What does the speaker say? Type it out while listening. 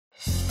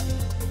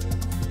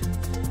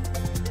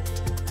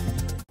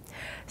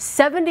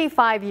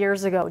75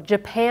 years ago,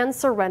 Japan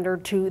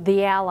surrendered to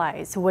the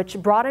Allies, which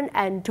brought an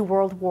end to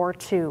World War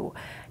II.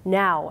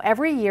 Now,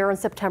 every year on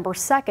September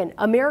 2nd,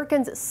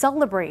 Americans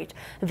celebrate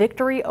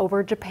Victory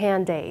over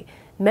Japan Day.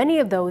 Many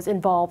of those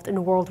involved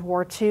in World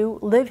War II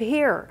live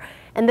here,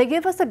 and they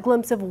give us a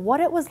glimpse of what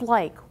it was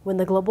like when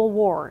the global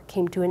war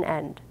came to an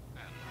end.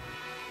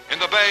 In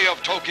the Bay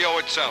of Tokyo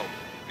itself,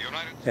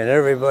 and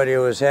everybody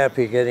was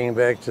happy getting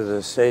back to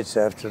the States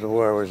after the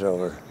war was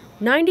over.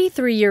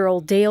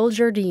 93-year-old Dale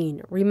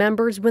Gerdin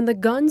remembers when the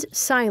guns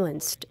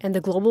silenced and the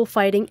global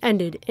fighting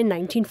ended in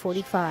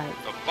 1945.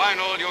 The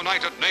final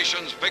United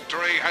Nations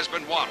victory has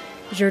been won.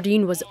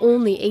 Gerdin was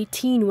only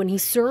 18 when he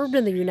served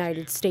in the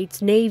United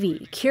States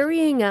Navy,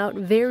 carrying out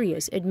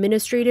various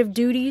administrative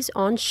duties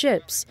on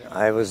ships.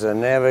 I was a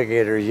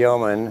navigator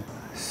yeoman,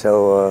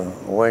 so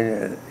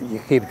when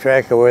you keep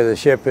track of where the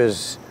ship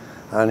is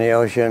on the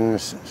ocean,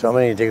 so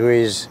many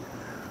degrees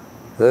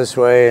this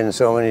way and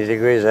so many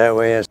degrees that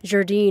way.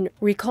 Gerdin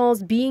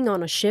recalls being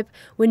on a ship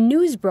when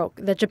news broke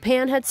that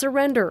Japan had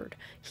surrendered.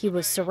 He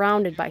was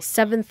surrounded by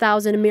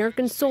 7,000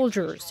 American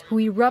soldiers who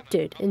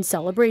erupted in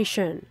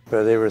celebration.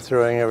 But they were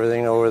throwing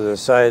everything over the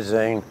side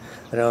saying,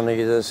 I don't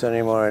need this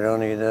anymore, I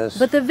don't need this.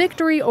 But the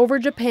victory over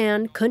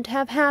Japan couldn't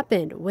have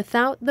happened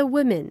without the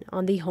women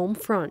on the home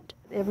front.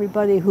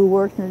 Everybody who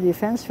worked in the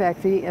defense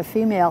factory, a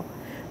female,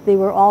 they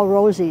were all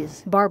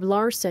Rosies. Barb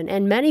Larson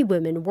and many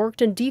women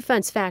worked in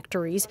defense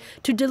factories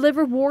to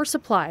deliver war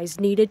supplies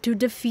needed to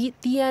defeat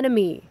the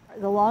enemy.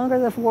 The longer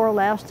the war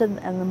lasted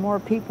and the more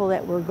people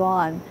that were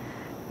gone,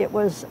 it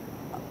was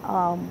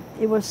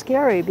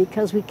scary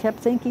because we kept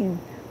thinking,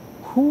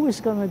 who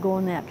is going to go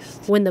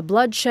next? When the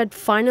bloodshed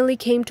finally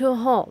came to a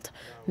halt,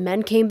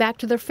 men came back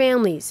to their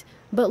families,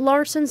 but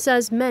Larson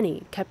says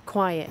many kept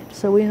quiet.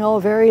 So we know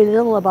very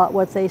little about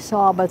what they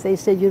saw, but they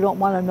said you don't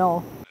want to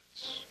know.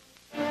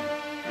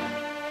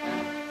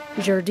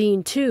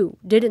 Gerdin, too,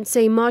 didn't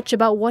say much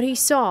about what he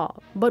saw,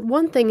 but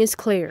one thing is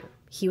clear.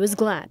 He was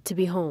glad to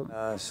be home.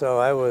 So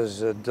I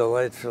was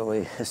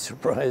delightfully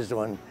surprised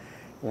when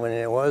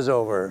it was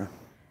over.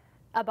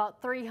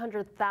 About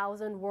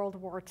 300,000 World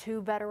War II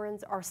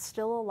veterans are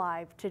still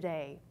alive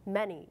today,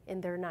 many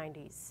in their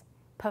 90s.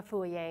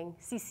 Pafua Yang,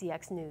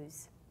 CCX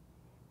News.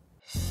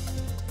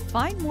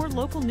 Find more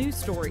local news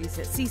stories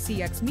at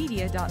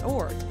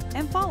ccxmedia.org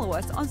and follow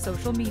us on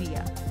social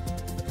media.